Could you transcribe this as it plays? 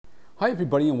Hi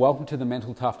everybody and welcome to the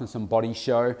Mental Toughness and Body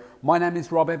Show. My name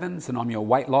is Rob Evans and I'm your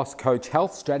weight loss coach,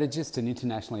 health strategist and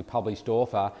internationally published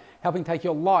author, helping take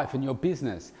your life and your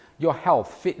business, your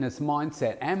health, fitness,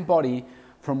 mindset and body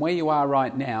from where you are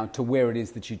right now to where it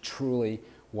is that you truly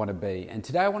want to be. And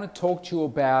today I want to talk to you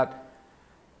about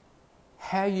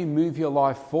how you move your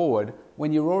life forward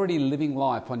when you're already living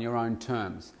life on your own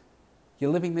terms.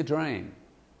 You're living the dream.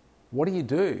 What do you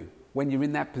do when you're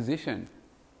in that position?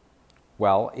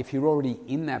 Well, if you're already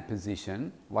in that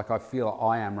position, like I feel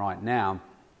I am right now,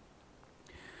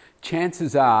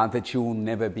 chances are that you will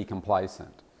never be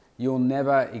complacent. You'll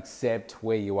never accept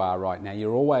where you are right now.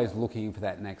 You're always looking for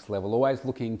that next level, always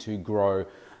looking to grow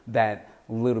that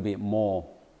little bit more.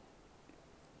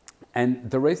 And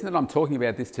the reason that I'm talking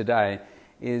about this today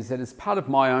is that as part of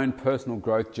my own personal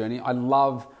growth journey, I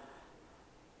love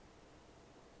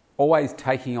always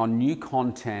taking on new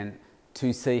content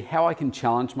to see how I can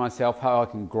challenge myself, how I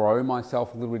can grow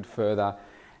myself a little bit further.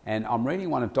 And I'm reading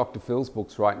one of Dr. Phil's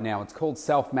books right now. It's called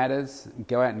Self Matters.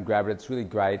 Go out and grab it. It's really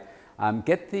great.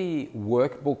 Get the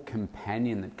workbook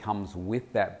companion that comes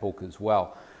with that book as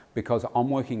well, because I'm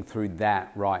working through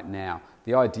that right now.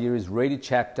 The idea is read a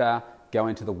chapter, go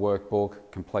into the workbook,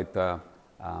 complete the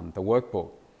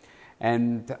workbook.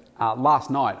 And last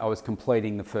night I was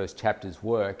completing the first chapter's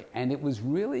work, and it was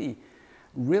really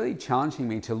challenging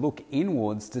me to look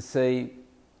inwards to see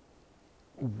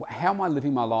how am I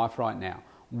living my life right now?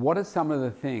 What are some of the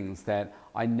things that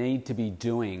I need to be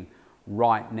doing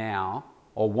right now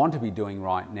or want to be doing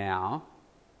right now?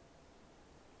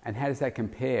 And how does that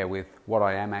compare with what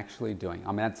I am actually doing?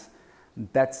 I mean,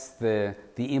 that's the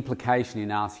implication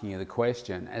in asking you the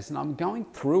question. As I'm going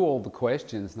through all the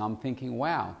questions and I'm thinking,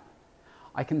 wow,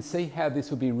 I can see how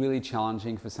this would be really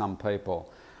challenging for some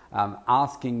people.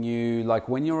 Asking you, like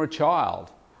when you're a child,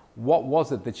 what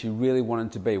was it that you really wanted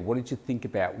to be? What did you think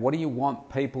about? What do you want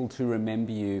people to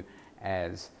remember you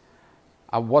as?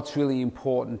 What's really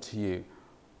important to you?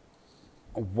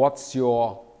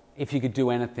 If you could do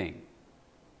anything,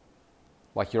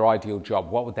 like your ideal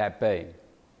job, what would that be?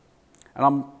 And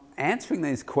I'm answering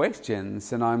these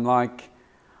questions and I'm like,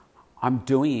 I'm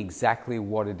doing exactly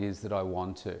what it is that I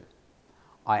want to.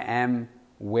 I am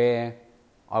where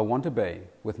I want to be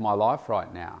with my life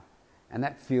right now. And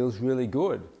that feels really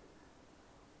good.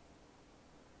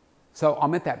 So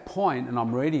I'm at that point and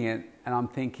I'm reading it and I'm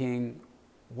thinking,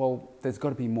 well, there's got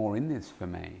to be more in this for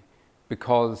me,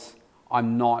 because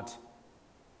I'm not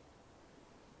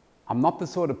the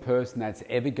sort of person that's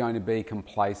ever going to be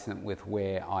complacent with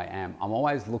where I am. I'm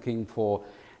always looking for,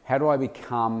 how do I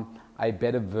become a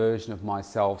better version of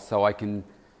myself so I can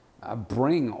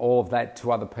bring all of that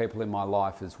to other people in my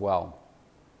life as well.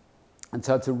 And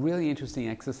so it's a really interesting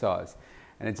exercise,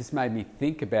 and it just made me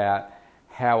think about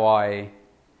how I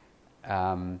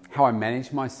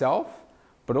manage myself,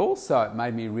 but also it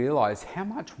made me realize how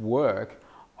much work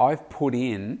I've put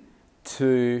in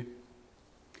to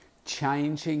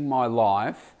changing my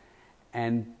life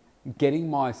and getting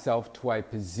myself to a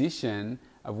position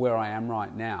of where I am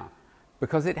right now.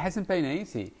 Because it hasn't been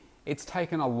easy. It's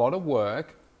taken a lot of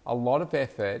work, a lot of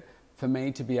effort for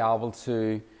me to be able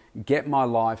to get my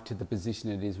life to the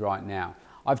position it is right now.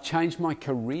 I've changed my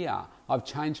career, I've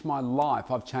changed my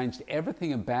life, I've changed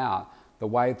everything about the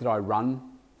way that I run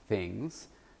things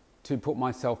to put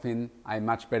myself in a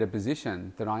much better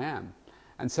position than I am.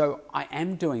 And so I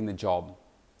am doing the job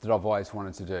that I've always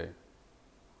wanted to do.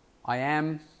 I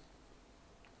am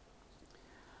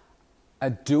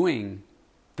doing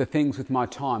the things with my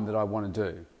time that I want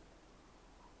to do.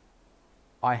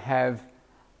 I have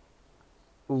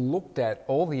looked at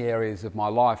all the areas of my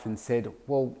life and said,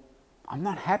 well, I'm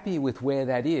not happy with where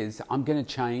that is. I'm going to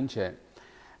change it.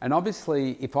 And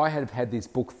obviously, if I had had this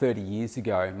book 30 years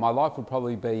ago, my life would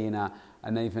probably be in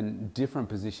an even different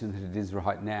position than it is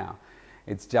right now.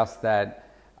 It's just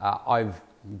that I've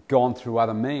gone through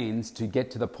other means to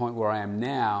get to the point where I am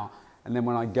now. And then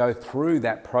when I go through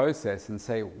that process and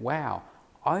say, wow,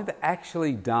 I've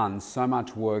actually done so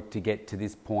much work to get to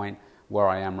this point where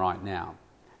I am right now.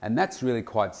 And that's really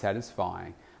quite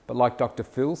satisfying. But like Dr.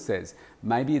 Phil says,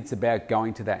 maybe it's about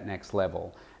going to that next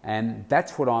level. And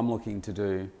that's what I'm looking to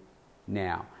do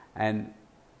now. And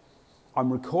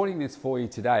I'm recording this for you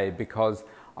today because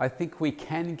I think we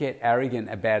can get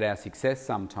arrogant about our success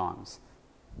sometimes.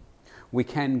 We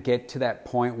can get to that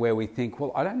point where we think,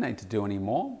 well, I don't need to do any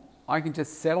more. I can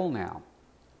just settle now.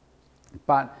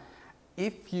 But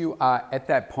if you are at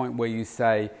that point where you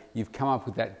say you've come up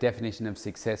with that definition of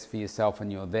success for yourself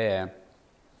and you're there,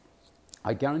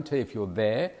 I guarantee if you're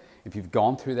there, if you've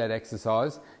gone through that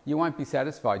exercise, you won't be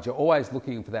satisfied. You're always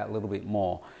looking for that little bit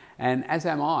more. And as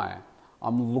am I.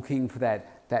 I'm looking for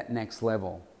that next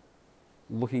level,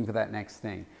 looking for that next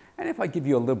thing. And if I give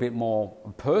you a little bit more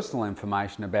personal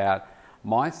information about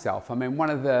myself, I mean, one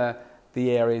of the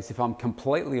areas, if I'm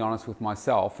completely honest with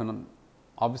myself, and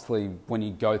obviously when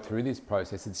you go through this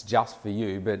process, it's just for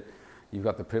you, but you've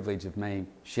got the privilege of me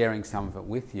sharing some of it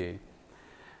with you.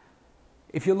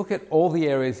 If you look at all the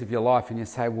areas of your life and you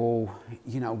say, well,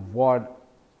 you know,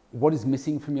 what is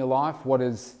missing from your life?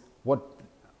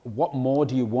 What more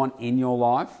do you want in your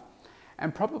life?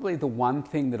 And probably the one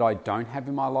thing that I don't have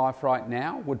in my life right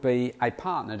now would be a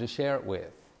partner to share it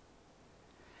with.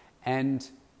 And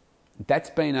that's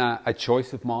been a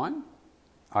choice of mine.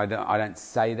 I don't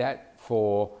say that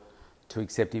to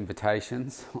accept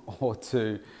invitations or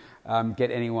to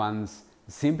get anyone's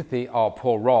sympathy. Oh,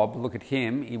 poor Rob, look at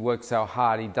him. He works so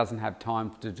hard. He doesn't have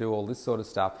time to do all this sort of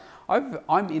stuff.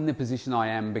 I'm in the position I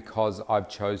am because I've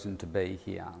chosen to be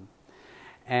here.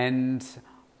 And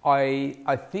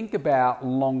I think about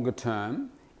longer term,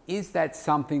 is that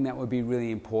something that would be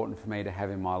really important for me to have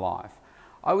in my life?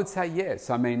 I would say yes.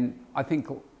 I mean, I think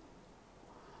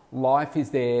life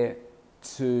is there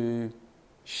to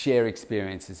share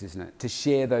experiences, isn't it? To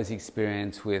share those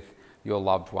experiences with your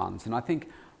loved ones. And I think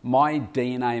my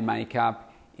DNA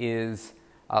makeup is,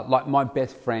 like my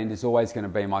best friend is always going to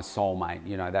be my soulmate,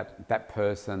 you know, that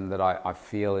person that I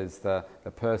feel is the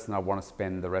person I want to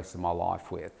spend the rest of my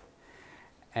life with.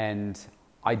 And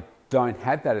I don't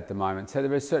have that at the moment. So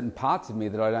there are certain parts of me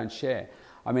that I don't share.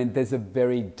 I mean, there's a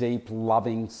very deep,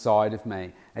 loving side of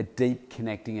me, a deep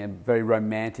connecting, a very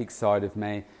romantic side of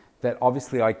me that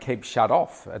obviously I keep shut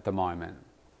off at the moment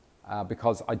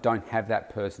because I don't have that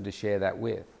person to share that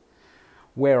with.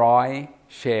 Where I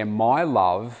share my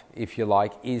love, if you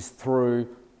like, is through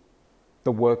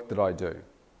the work that I do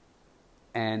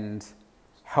and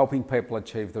helping people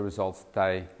achieve the results that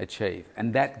they achieve.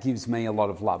 And that gives me a lot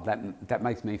of love. That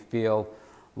makes me feel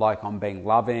like I'm being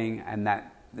loving, and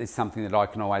that is something that I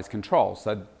can always control.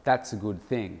 So that's a good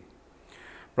thing.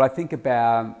 But I think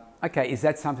about, okay, is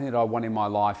that something that I want in my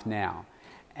life now?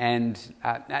 And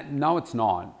no, it's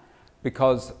not,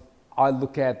 because I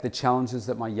look at the challenges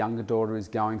that my younger daughter is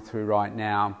going through right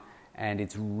now, and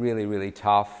it's really, really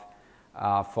tough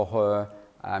for her.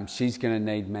 She's going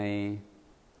to need me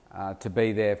to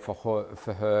be there for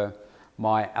her.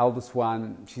 My eldest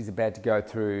one, she's about to go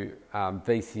through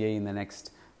VCE in the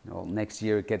next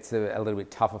year. It gets a little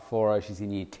bit tougher for her. She's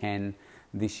in year 10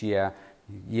 this year.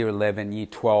 Year 11, year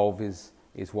 12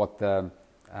 is what the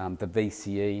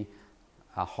VCE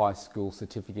high school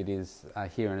certificate is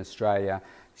here in Australia.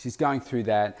 She's going through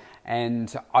that,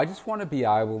 and I just want to be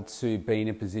able to be in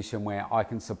a position where I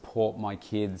can support my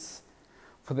kids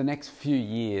for the next few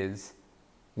years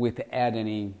without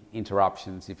any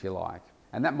interruptions, if you like.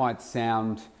 And that might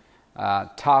sound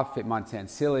tough, it might sound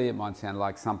silly, it might sound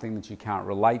like something that you can't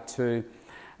relate to,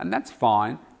 and that's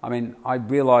fine. I mean, I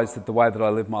realise that the way that I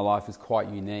live my life is quite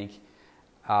unique,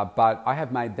 but I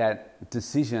have made that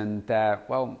decision that,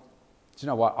 well, do you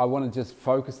know what, I want to just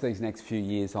focus these next few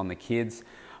years on the kids.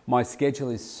 My schedule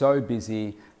is so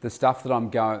busy, the stuff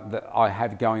that I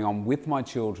have going on with my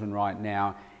children right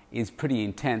now is pretty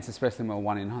intense, especially my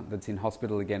one that's in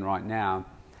hospital again right now.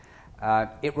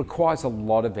 It requires a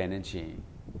lot of energy.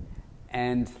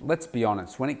 And let's be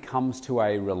honest, when it comes to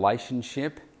a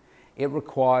relationship, it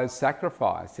requires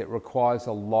sacrifice. It requires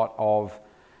a lot of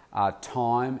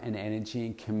time and energy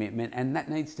and commitment, and that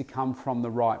needs to come from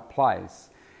the right place.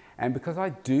 And because I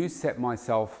do set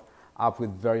myself up with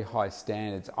very high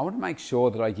standards, I want to make sure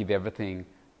that I give everything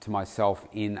to myself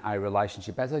in a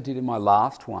relationship, as I did in my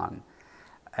last one.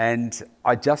 And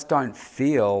I just don't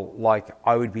feel like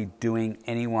I would be doing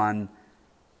anyone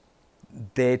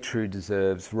their true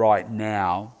deserves right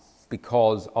now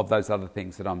because of those other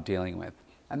things that I'm dealing with.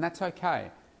 And that's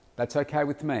okay. That's okay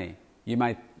with me. You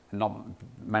may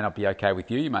not be okay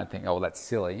with you. You might think, oh, well, that's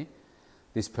silly.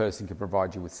 This person can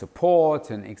provide you with support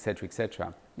and et cetera, et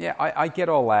cetera. Yeah, I get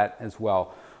all that as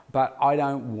well. But I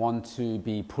don't want to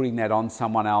be putting that on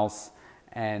someone else,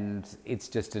 and it's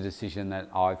just a decision that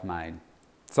I've made.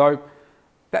 So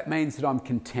that means that I'm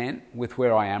content with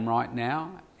where I am right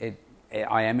now.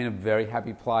 I am in a very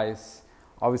happy place,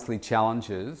 obviously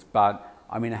challenges, but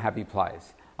I'm in a happy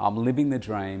place. I'm living the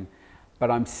dream,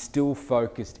 but I'm still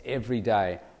focused every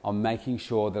day on making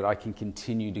sure that I can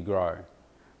continue to grow.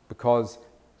 Because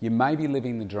you may be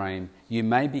living the dream, you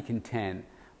may be content,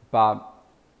 but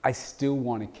I still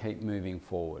want to keep moving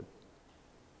forward.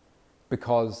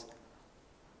 Because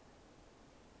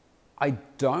I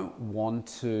don't want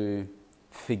to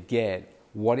forget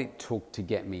what it took to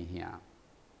get me here.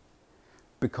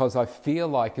 because I feel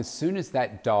like as soon as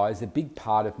that dies, a big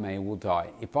part of me will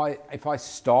die. If I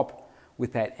stop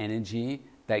with that energy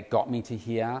that got me to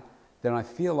here, then I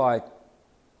feel like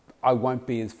I won't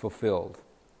be as fulfilled.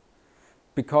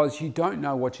 Because you don't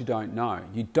know what you don't know.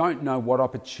 You don't know what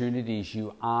opportunities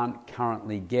you aren't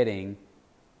currently getting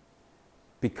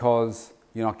because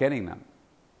you're not getting them.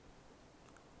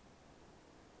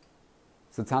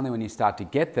 So it's only when you start to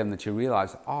get them that you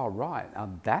realize, oh, right,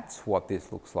 now that's what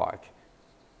this looks like.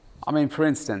 I mean, for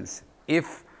instance,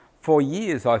 if for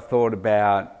years I thought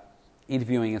about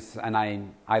interviewing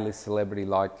an A-list celebrity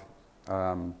like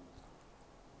Brooke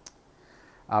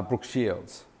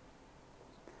Shields,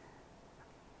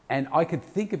 and I could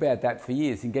think about that for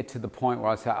years and get to the point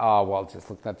where I say, oh, well, just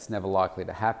look, that's never likely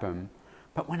to happen.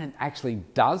 But when it actually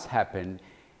does happen,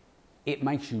 it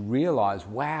makes you realize,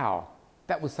 wow,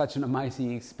 that was such an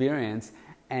amazing experience.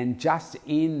 And just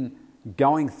in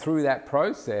going through that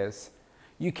process,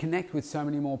 you connect with so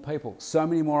many more people, so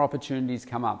many more opportunities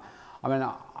come up. I mean,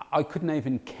 I couldn't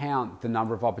even count the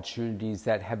number of opportunities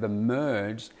that have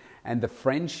emerged and the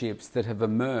friendships that have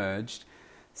emerged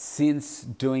since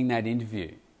doing that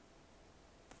interview.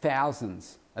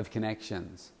 Thousands of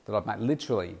connections that I've made,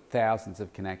 literally thousands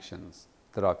of connections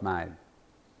that I've made.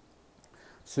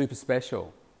 Super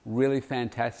special, really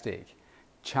fantastic,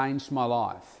 changed my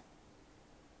life.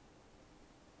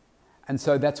 And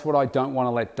so that's what I don't want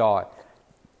to let die.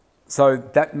 So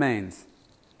that means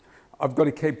I've got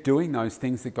to keep doing those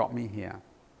things that got me here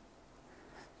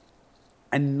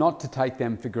and not to take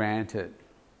them for granted.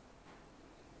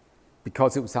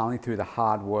 Because it was only through the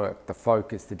hard work, the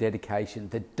focus, the dedication,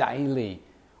 the daily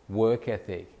work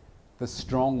ethic, the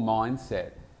strong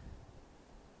mindset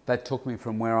that took me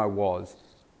from where I was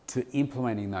to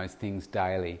implementing those things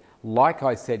daily. Like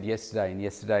I said yesterday in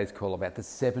yesterday's call about the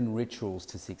 7 rituals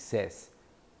to success.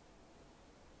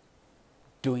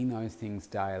 Doing those things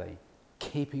daily,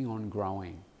 keeping on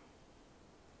growing.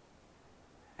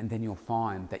 And then you'll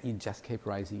find that you just keep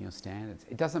raising your standards.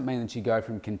 It doesn't mean that you go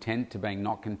from content to being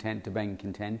not content to being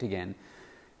content again.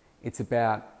 It's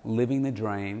about living the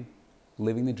dream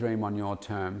on your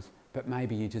terms, but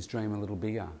maybe you just dream a little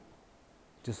bigger.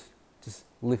 Just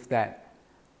lift that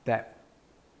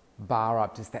bar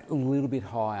up just that little bit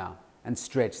higher and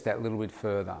stretch that little bit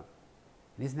further.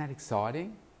 And isn't that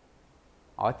exciting?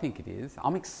 I think it is.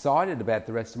 I'm excited about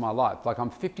the rest of my life. Like,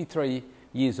 I'm 53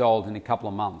 years old in a couple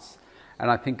of months. And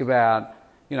I think about,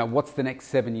 what's the next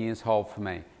 7 years hold for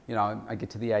me? I get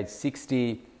to the age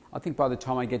 60. I think by the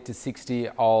time I get to 60,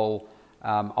 I'll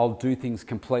do things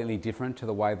completely different to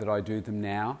the way that I do them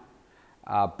now.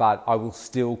 But I will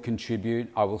still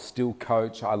contribute. I will still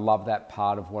coach. I love that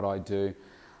part of what I do.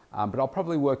 But I'll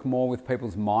probably work more with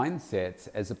people's mindsets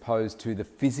as opposed to the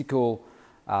physical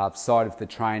side of the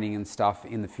training and stuff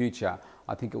in the future.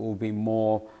 I think it will be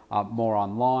more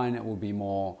online. It will be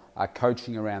more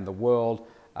coaching around the world,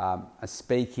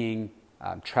 speaking,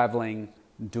 traveling,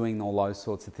 doing all those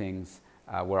sorts of things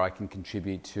where I can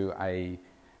contribute to a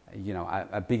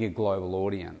bigger global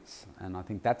audience. And I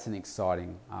think that's an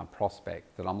exciting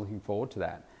prospect that I'm looking forward to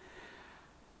that.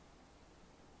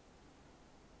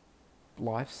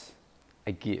 Life's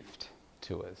a gift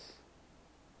to us.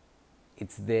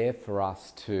 It's there for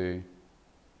us to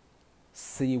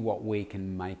see what we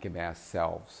can make of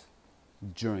ourselves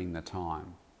during the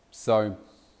time. So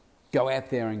go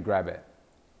out there and grab it.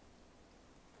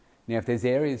 Now, if there's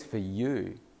areas for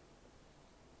you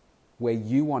where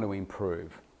you want to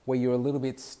improve, where you're a little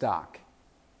bit stuck,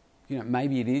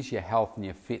 maybe it is your health and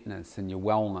your fitness and your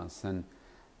wellness and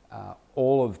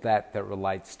all of that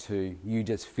relates to you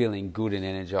just feeling good and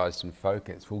energized and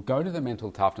focused. Well, go to the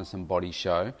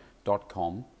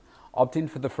mentaltoughnessandbodyshow.com, opt in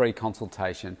for the free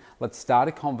consultation. Let's start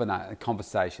a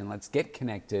conversation. Let's get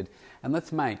connected and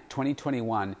let's make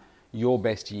 2021 your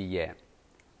best year yet.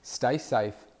 Stay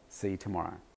safe. See you tomorrow.